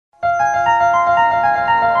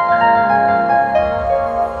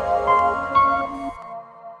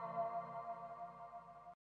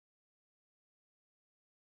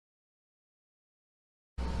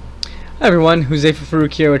Hi everyone,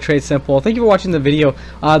 Farouk here with Trade Simple. Thank you for watching the video.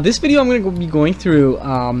 This video I'm going to be going through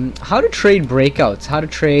how to trade breakouts, how to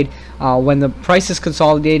trade when the price is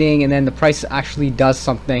consolidating and then the price actually does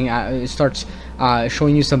something. It starts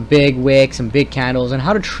showing you some big wicks and big candles, and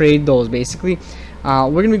how to trade those basically.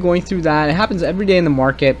 We're going to be going through that. It happens every day in the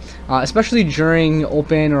market, especially during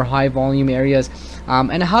open or high volume areas,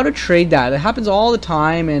 and how to trade that. It happens all the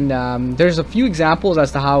time, and there's a few examples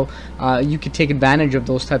as to how you could take advantage of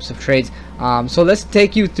those types of trades. So let's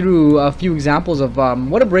take you through a few examples of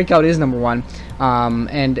what a breakout is, number one,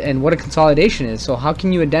 and what a consolidation is. So how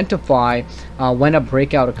can you identify when a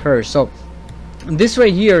breakout occurs? So this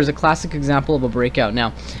right here is a classic example of a breakout.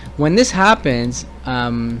 Now when this happens,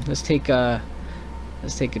 let's take a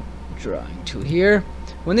drawing tool here.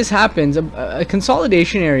 When this happens, a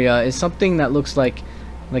consolidation area is something that looks like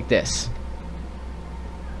this.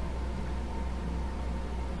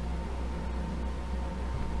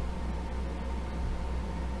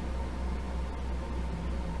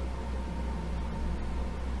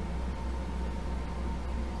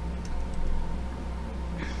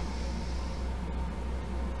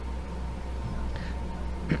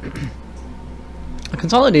 A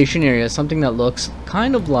consolidation area is something that looks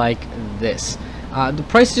kind of like this. The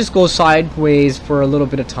price just goes sideways for a little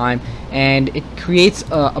bit of time, and it creates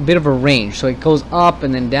a bit of a range. So it goes up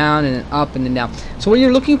and then down and then up and then down. So what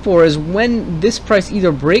you're looking for is when this price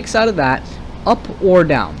either breaks out of that, up or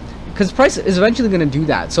down, because price is eventually going to do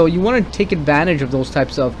that. So you want to take advantage of those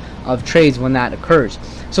types of trades when that occurs.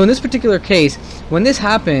 So in this particular case, when this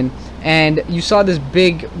happened and you saw this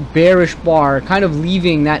big bearish bar kind of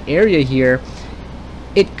leaving that area here,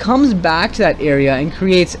 it comes back to that area and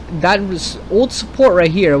creates that old support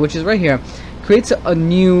right here, which is right here, creates a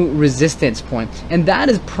new resistance point, and that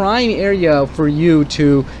is prime area for you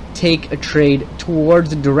to take a trade towards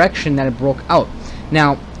the direction that it broke out.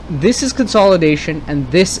 Now this is consolidation, and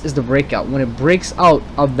this is the breakout, when it breaks out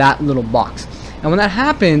of that little box. And when that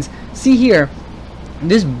happens, see here,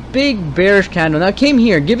 this big bearish candle now it came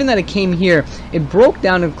here. Given that it came here, it broke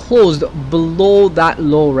down and closed below that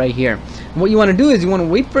low right here. What you want to do is you want to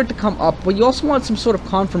wait for it to come up, but you also want some sort of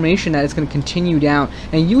confirmation that it's going to continue down.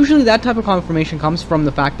 And usually that type of confirmation comes from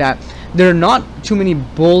the fact that there are not too many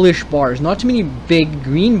bullish bars, not too many big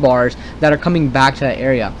green bars that are coming back to that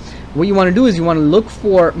area. What you want to do is you want to look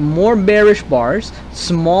for more bearish bars,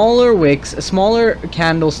 smaller wicks, smaller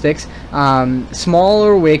candlesticks,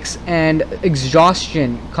 smaller wicks, and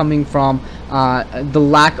exhaustion coming from the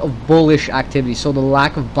lack of bullish activity, so the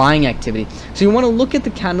lack of buying activity. So you want to look at the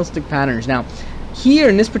candlestick patterns. Now here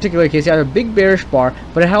in this particular case, you had a big bearish bar,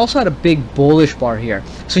 but it also had a big bullish bar here.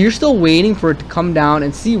 So you're still waiting for it to come down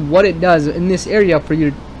and see what it does in this area for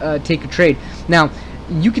you to take a trade. Now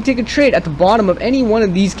you can take a trade at the bottom of any one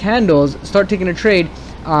of these candles. Start taking a trade.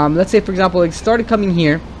 Let's say for example it started coming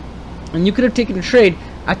here, and you could have taken a trade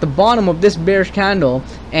at the bottom of this bearish candle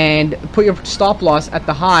and put your stop loss at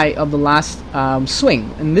the high of the last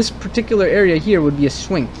swing. And this particular area here would be a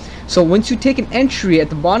swing. So once you take an entry at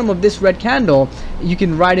the bottom of this red candle, you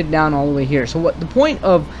can ride it down all the way here. So what the point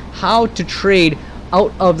of how to trade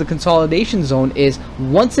out of the consolidation zone is,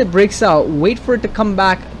 once it breaks out, wait for it to come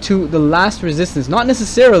back to the last resistance, not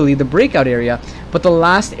necessarily the breakout area, but the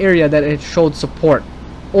last area that it showed support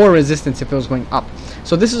or resistance if it was going up.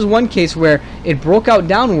 So this is one case where it broke out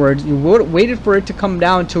downwards, you waited for it to come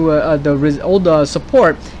down to the old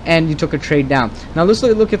support, and you took a trade down. Now let's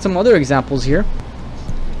look at some other examples here.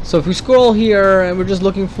 So if we scroll here and we're just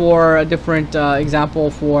looking for a different example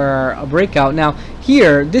for a breakout. Now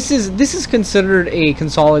here, this is considered a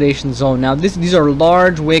consolidation zone. Now these are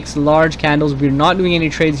large wicks, large candles. We're not doing any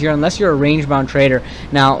trades here unless you're a range bound trader.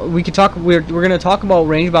 Now we could talk. We're going to talk about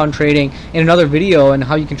range bound trading in another video and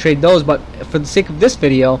how you can trade those. But for the sake of this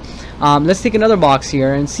video, let's take another box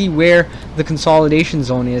here and see where the consolidation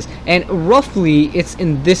zone is. And roughly, it's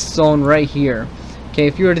in this zone right here. Okay,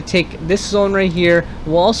 if you were to take this zone right here,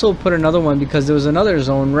 we'll also put another one because there was another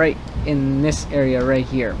zone right in this area right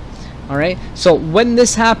here. Alright, so when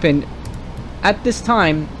this happened, at this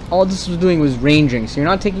time, all this was doing was ranging. So you're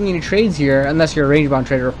not taking any trades here, unless you're a range bound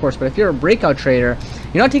trader, of course. But if you're a breakout trader,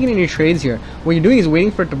 you're not taking any trades here. What you're doing is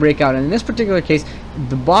waiting for it to break out. And in this particular case,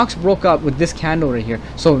 the box broke up with this candle right here.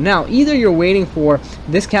 So now either you're waiting for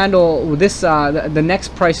this candle with this the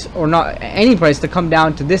next price, or not any price, to come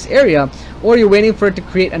down to this area, or you're waiting for it to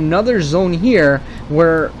create another zone here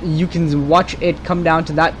where you can watch it come down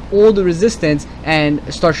to that old resistance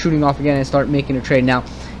and start shooting off again and start making a trade. Now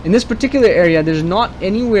in this particular area, there's not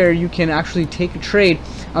anywhere you can actually take a trade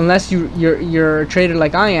unless you're a trader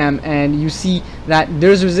like I am, and you see that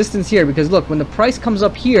there's resistance here. Because look, when the price comes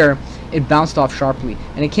up here, it bounced off sharply,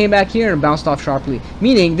 and it came back here and bounced off sharply,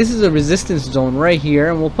 meaning this is a resistance zone right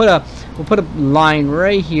here, and we'll put a line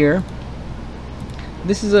right here.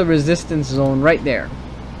 This is a resistance zone right there,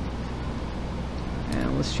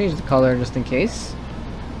 and let's change the color just in case.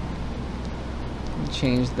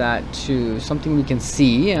 Change that to something we can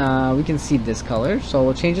see. We can see this color, so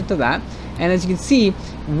we'll change it to that. And as you can see,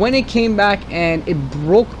 when it came back and it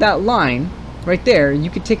broke that line right there, you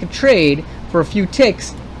could take a trade for a few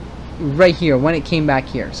ticks right here when it came back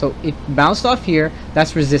here. So it bounced off here,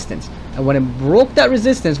 that's resistance. And when it broke that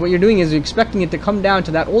resistance, what you're doing is you're expecting it to come down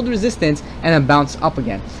to that old resistance and then bounce up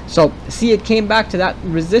again. So see, it came back to that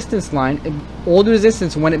resistance line, old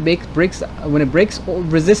resistance. When it breaks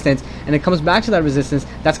old resistance and it comes back to that resistance,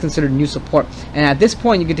 that's considered new support. And at this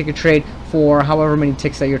point, you can take a trade for however many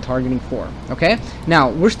ticks that you're targeting for. Okay, now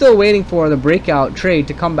we're still waiting for the breakout trade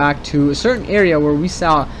to come back to a certain area where we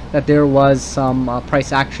saw that there was some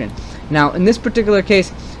price action. Now in this particular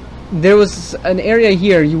case, there was an area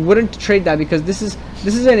here. You wouldn't trade that because this is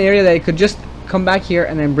an area that it could just come back here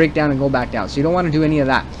and then break down and go back down. So you don't want to do any of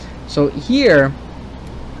that. So here,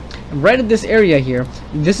 right at this area here,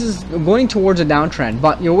 this is going towards a downtrend,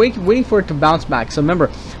 but you're waiting for it to bounce back. So remember,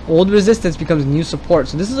 old resistance becomes new support.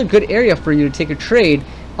 So this is a good area for you to take a trade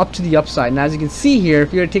up to the upside. And as you can see here,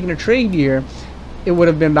 if you had taken a trade here, it would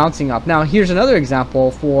have been bouncing up. Now here's another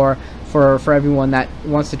example for everyone that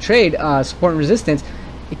wants to trade support and resistance.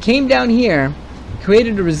 It came down here,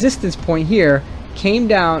 created a resistance point here, came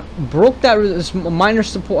down, broke that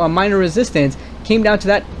minor resistance, came down to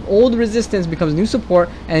that old resistance, becomes new support,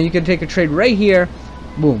 and you can take a trade right here,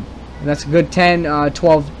 boom. And that's a good 10,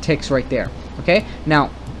 12 ticks right there. Okay, now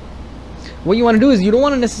what you want to do is you don't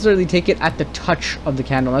want to necessarily take it at the touch of the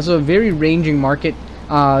candle. That's a very ranging market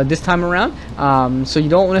this time around, so you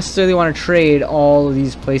don't necessarily want to trade all of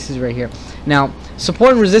these places right here. Now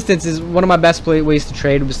support and resistance is one of my best ways to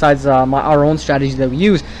trade besides our own strategies that we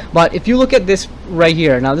use. But if you look at this right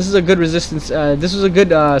here, now this is a good resistance, this was a good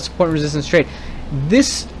support and resistance trade.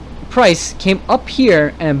 This price came up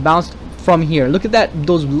here and bounced from here. Look at that,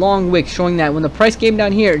 those long wicks showing that when the price came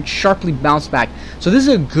down here, it sharply bounced back. So this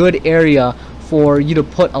is a good area for you to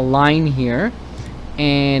put a line here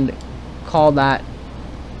and call that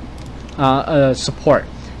support.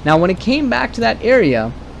 Now when it came back to that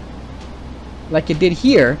area, like it did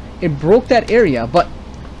here, it broke that area, but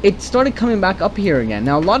it started coming back up here again.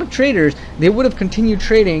 Now a lot of traders, they would have continued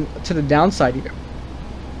trading to the downside here,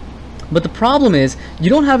 but the problem is you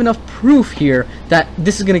don't have enough proof here that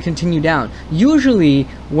this is going to continue down. Usually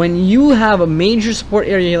when you have a major support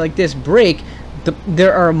area like this break,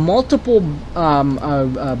 there are multiple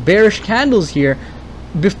bearish candles here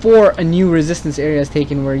before a new resistance area is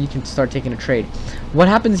taken where you can start taking a trade. What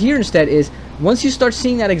happens here instead is once you start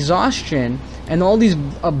seeing that exhaustion and all these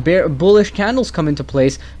bullish candles come into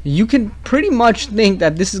place, you can pretty much think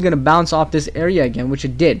that this is going to bounce off this area again, which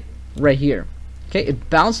it did right here. Okay, it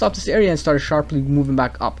bounced off this area and started sharply moving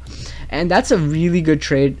back up, and that's a really good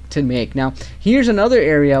trade to make. Now here's another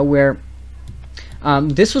area where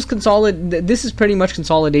this was this is pretty much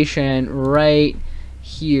consolidation right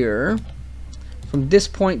here. From this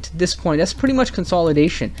point to this point, that's pretty much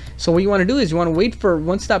consolidation. So what you want to do is you want to wait for,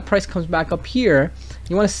 once that price comes back up here,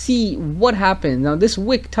 you want to see what happens. Now this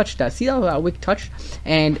wick touched that. See how that wick touched?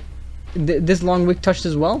 And this long wick touched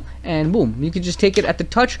as well, and boom, you can just take it at the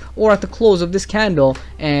touch or at the close of this candle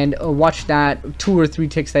and watch that 2 or 3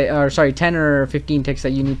 ticks that, or sorry, 10 or 15 ticks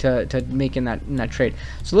that you need to make in that trade.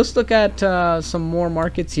 So let's look at some more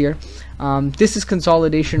markets here. This is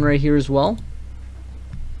consolidation right here as well.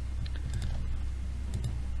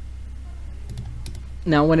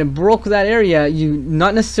 Now when it broke that area, you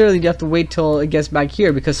not necessarily have to wait till it gets back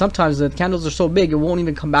here, because sometimes the candles are so big it won't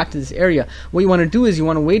even come back to this area. What you want to do is you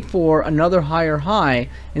want to wait for another higher high,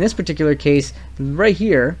 in this particular case right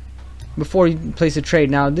here, before you place a trade.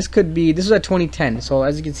 Now this is at 2010, so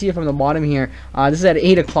as you can see from the bottom here, this is at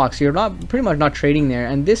 8 o'clock, so you're pretty much not trading there,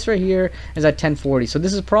 and this right here is at 10:40, so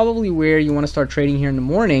this is probably where you want to start trading here in the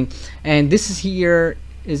morning. And this is here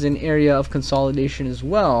is an area of consolidation as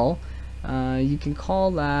well. You can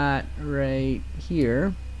call that right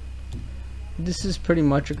here. This is pretty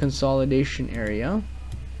much a consolidation area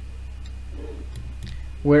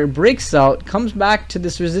where it breaks out, comes back to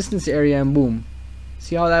this resistance area, and boom.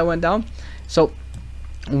 See how that went down? So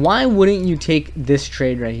why wouldn't you take this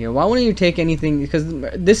trade right here? Why wouldn't you take anything? Because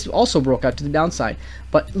this also broke out to the downside,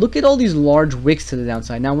 but look at all these large wicks to the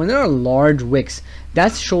downside. Now when there are large wicks,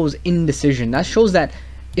 that shows indecision. That shows that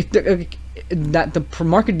if the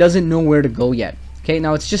market doesn't know where to go yet. Okay,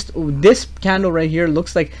 now it's just this candle right here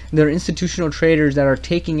looks like they're institutional traders that are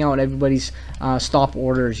taking out everybody's stop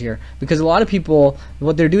orders here, because a lot of people,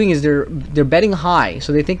 what they're doing is they're betting high,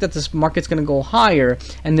 so they think that this market's going to go higher,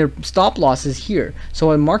 and their stop loss is here.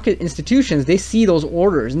 So in market institutions, they see those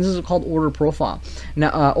orders, and this is called order profile.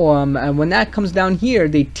 Now when that comes down here,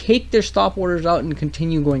 they take their stop orders out and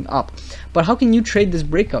continue going up. But how can you trade this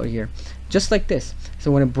breakout here? Just like this. So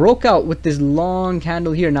when it broke out with this long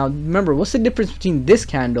candle here, now remember, what's the difference between this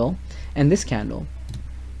candle and this candle?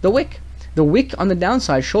 The wick. The wick on the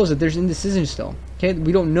downside shows that there's indecision still. Okay,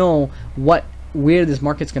 we don't know where this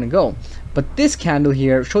market's going to go. But this candle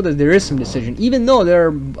here shows that there is some decision. Even though there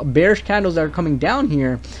are bearish candles that are coming down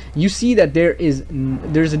here, you see that there's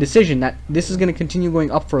a decision that this is going to continue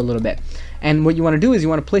going up for a little bit. And what you want to do is you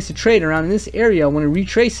want to place a trade around in this area when it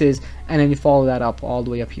retraces, and then you follow that up all the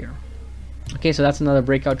way up here. Okay, so that's another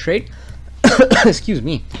breakout trade. Excuse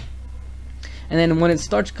me. And then when it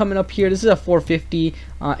starts coming up here, this is a 450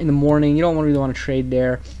 in the morning. You don't really want to trade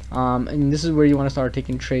there. And this is where you want to start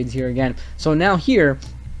taking trades here again. So now here,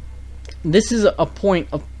 this is a point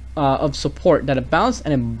of support that it bounced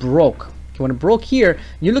and it broke. Okay, when it broke here,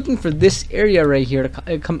 you're looking for this area right here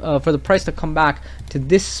to for the price to come back to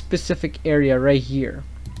this specific area right here.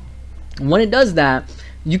 And when it does that,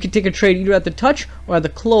 you can take a trade either at the touch or at the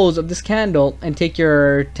close of this candle and take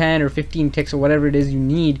your 10 or 15 ticks or whatever it is you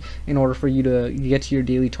need in order for you to get to your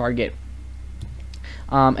daily target.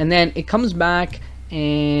 And then it comes back,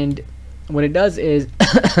 and what it does is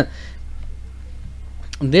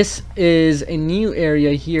this is a new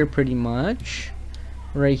area here, pretty much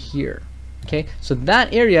right here. Okay, so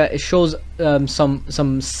that area, it shows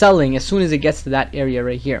some selling as soon as it gets to that area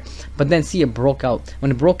right here. But then see, it broke out. When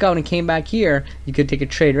it broke out and came back here, you could take a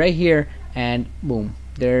trade right here, and boom,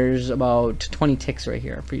 there's about 20 ticks right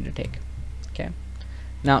here for you to take. Okay,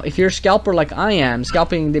 now if you're a scalper like I am,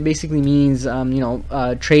 scalping, that basically means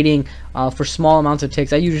trading for small amounts of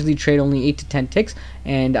ticks. I usually trade only 8 to 10 ticks,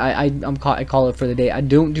 and I call it for the day. I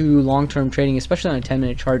don't do long-term trading, especially on a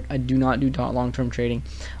 10-minute chart. I do not do long-term trading.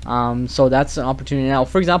 So that's an opportunity. Now,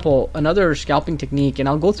 for example, another scalping technique, and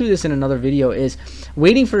I'll go through this in another video, is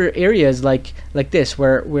waiting for areas like this,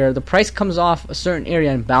 where the price comes off a certain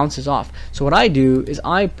area and bounces off. So what I do is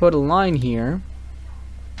I put a line here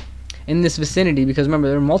in this vicinity, because remember,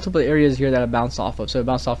 there are multiple areas here that I bounced off of. So it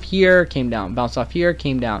bounced off here, came down, bounced off here,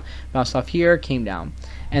 came down, bounced off here, came down,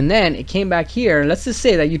 and then it came back here. Let's just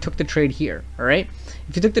say that you took the trade here. All right,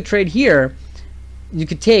 if you took the trade here, you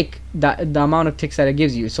could take the amount of ticks that it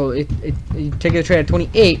gives you. So you take a trade at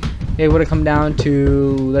 28, it would have come down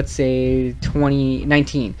to, let's say,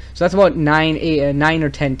 19. So that's about 9 or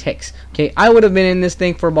 10 ticks. Okay, I would have been in this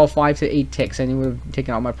thing for about 5 to 8 ticks, and it would have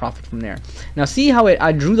taken out my profit from there. Now see how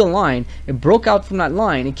I drew the line, it broke out from that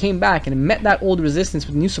line, it came back and it met that old resistance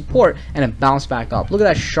with new support, and it bounced back up. Look at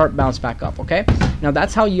that sharp bounce back up. Okay, now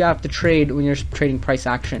that's how you have to trade when you're trading price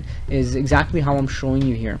action, is exactly how I'm showing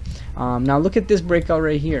you here. Now look at this breakout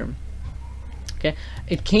right here. Okay,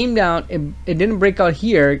 it came down, it didn't break out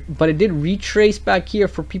here, but it did retrace back here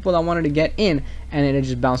for people that wanted to get in, and then it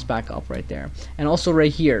just bounced back up right there. And also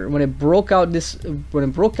right here, when it broke out this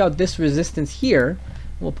resistance here,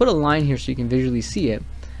 we'll put a line here so you can visually see it.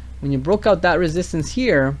 When you broke out that resistance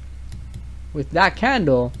here with that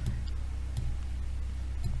candle,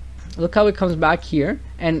 look how it comes back here,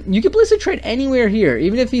 and you can place a trade anywhere here.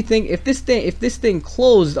 Even if you think if this thing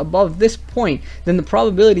closed above this point, then the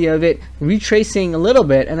probability of it retracing a little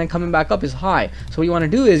bit and then coming back up is high. So what you want to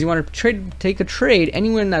do is you want to take a trade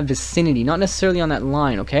anywhere in that vicinity, not necessarily on that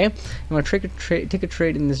line. Okay, you want to take a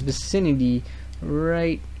trade in this vicinity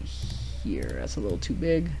right here. That's a little too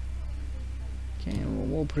big. Okay,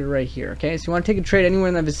 we'll put it right here. Okay, so you want to take a trade anywhere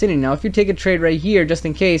in that vicinity. Now if you take a trade right here, just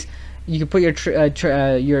in case, you can put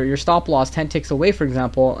your stop loss 10 ticks away, for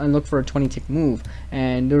example, and look for a 20 tick move,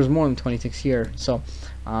 and there's more than 20 ticks here. So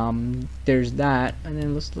there's that, and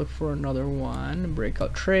then let's look for another one,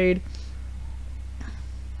 breakout trade,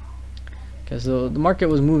 because the market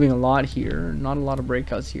was moving a lot here, not a lot of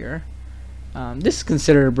breakouts here. This is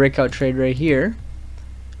considered a breakout trade right here.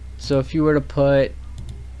 So if you were to put,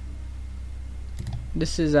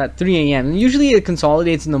 this is at 3 a.m. and usually it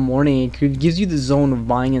consolidates in the morning. It gives you the zone of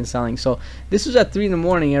buying and selling. So this was at 3 in the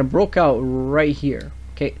morning and it broke out right here,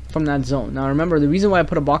 okay, from that zone. Now remember, the reason why I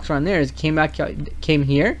put a box around there is it came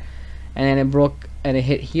here, and then it broke and it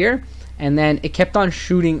hit here, and then it kept on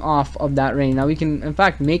shooting off of that range. Now we can in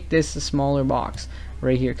fact make this a smaller box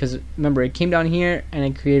right here, because remember, it came down here and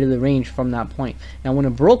it created the range from that point. Now when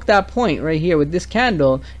it broke that point right here with this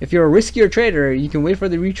candle, if you're a riskier trader, you can wait for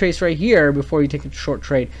the retrace right here before you take a short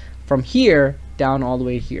trade from here down all the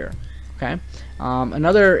way here. Okay.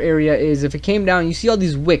 Another area is if it came down, you see all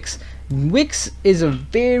these wicks. Wicks is a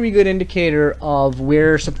very good indicator of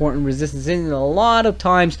where support and resistance is, and a lot of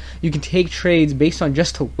times you can take trades based on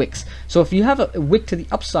just the wicks. So if you have a wick to the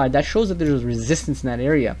upside, that shows that there's resistance in that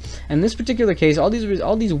area. And in this particular case, all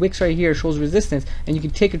these wicks right here shows resistance, and you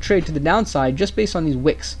can take a trade to the downside just based on these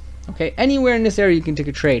wicks. Okay, anywhere in this area you can take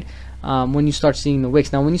a trade when you start seeing the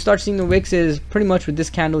wicks. Now when you start seeing the wicks is pretty much with this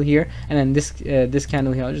candle here, and then this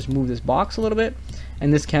candle here. I'll just move this box a little bit,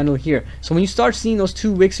 and this candle here. So when you start seeing those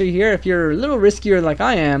two wicks right here, if you're a little riskier like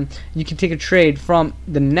I am, you can take a trade from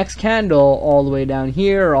the next candle all the way down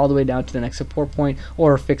here, or all the way down to the next support point,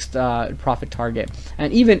 or a fixed profit target.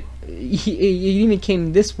 And even it even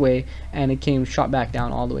came this way, and it came shot back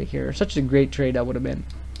down all the way here. Such a great trade that would have been.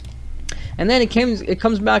 And then it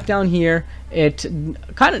comes back down here. It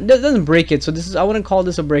kind of doesn't break it, so this is, I wouldn't call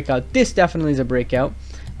this a breakout. This definitely is a breakout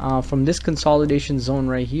from this consolidation zone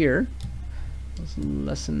right here. Let's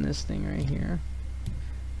lessen this thing right here.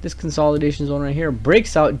 This consolidation zone right here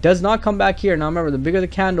breaks out, does not come back here. Now remember, the bigger the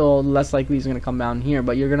candle, the less likely it's going to come down here,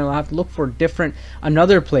 but you're going to have to look for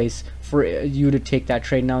another place for you to take that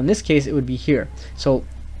trade. Now in this case it would be here. So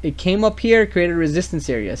it came up here, created a resistance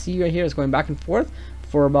area. See right here, it's going back and forth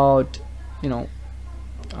for about, you know,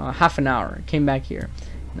 half an hour. It came back here.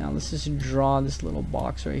 Now let's just draw this little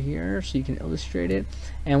box right here so you can illustrate it.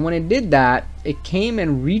 And when it did that, it came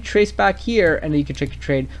and retraced back here, and then you can take a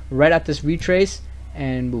trade right at this retrace,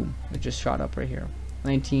 and boom, it just shot up right here.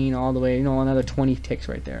 19 all the way, you know, another 20 ticks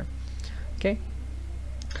right there. Okay.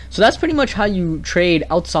 So that's pretty much how you trade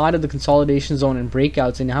outside of the consolidation zone and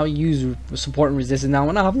breakouts, and how you use support and resistance. Now I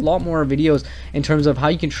want to have a lot more videos in terms of how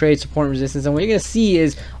you can trade support and resistance, and what you're going to see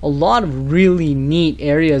is a lot of really neat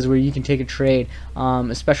areas where you can take a trade,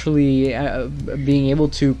 especially being able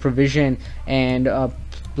to provision and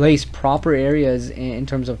place proper areas in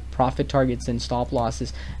terms of profit targets and stop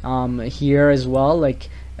losses here as well. Like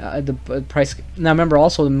the price. Now remember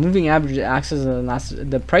also, the moving average acts as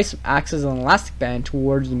the price acts as an elastic band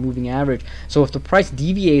towards the moving average. So if the price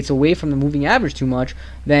deviates away from the moving average too much,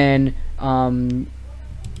 then sorry,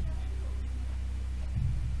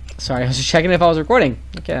 I was just checking if I was recording.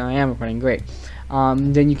 Okay, I am recording. Great.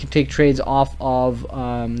 Then you can take trades off of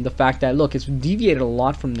the fact that, look, it's deviated a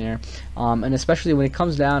lot from there, and especially when it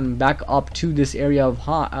comes down back up to this area of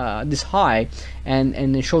this high,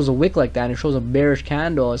 and it shows a wick like that, and it shows a bearish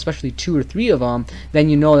candle, especially 2 or 3 of them, then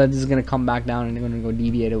you know that this is going to come back down and they're going to go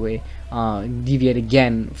deviate away, deviate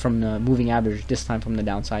again from the moving average, this time from the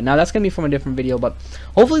downside. Now that's going to be from a different video, but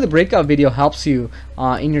hopefully the breakout video helps you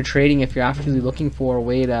in your trading if you're actually looking for a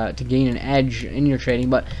way to gain an edge in your trading.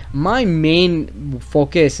 But my main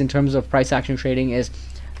focus in terms of price action trading is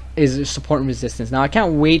support and resistance. Now I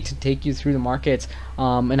can't wait to take you through the markets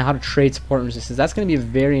and how to trade support and resistance. That's going to be a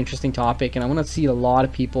very interesting topic, and I want to see a lot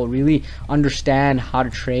of people really understand how to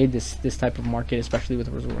trade this type of market, especially with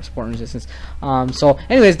support and resistance. So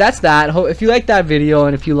anyways, that's that. If you liked that video,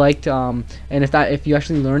 and if you liked and if you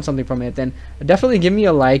actually learned something from it, then definitely give me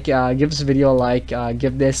a like, give this video a like,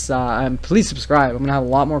 give this and please subscribe. I'm gonna have a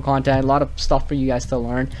lot more content, a lot of stuff for you guys to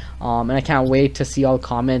learn, and I can't wait to see all the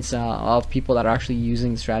comments of people that are actually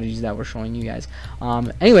using the strategies that we're showing you guys.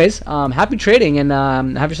 Anyways, happy trading, and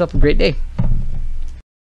have yourself a great day.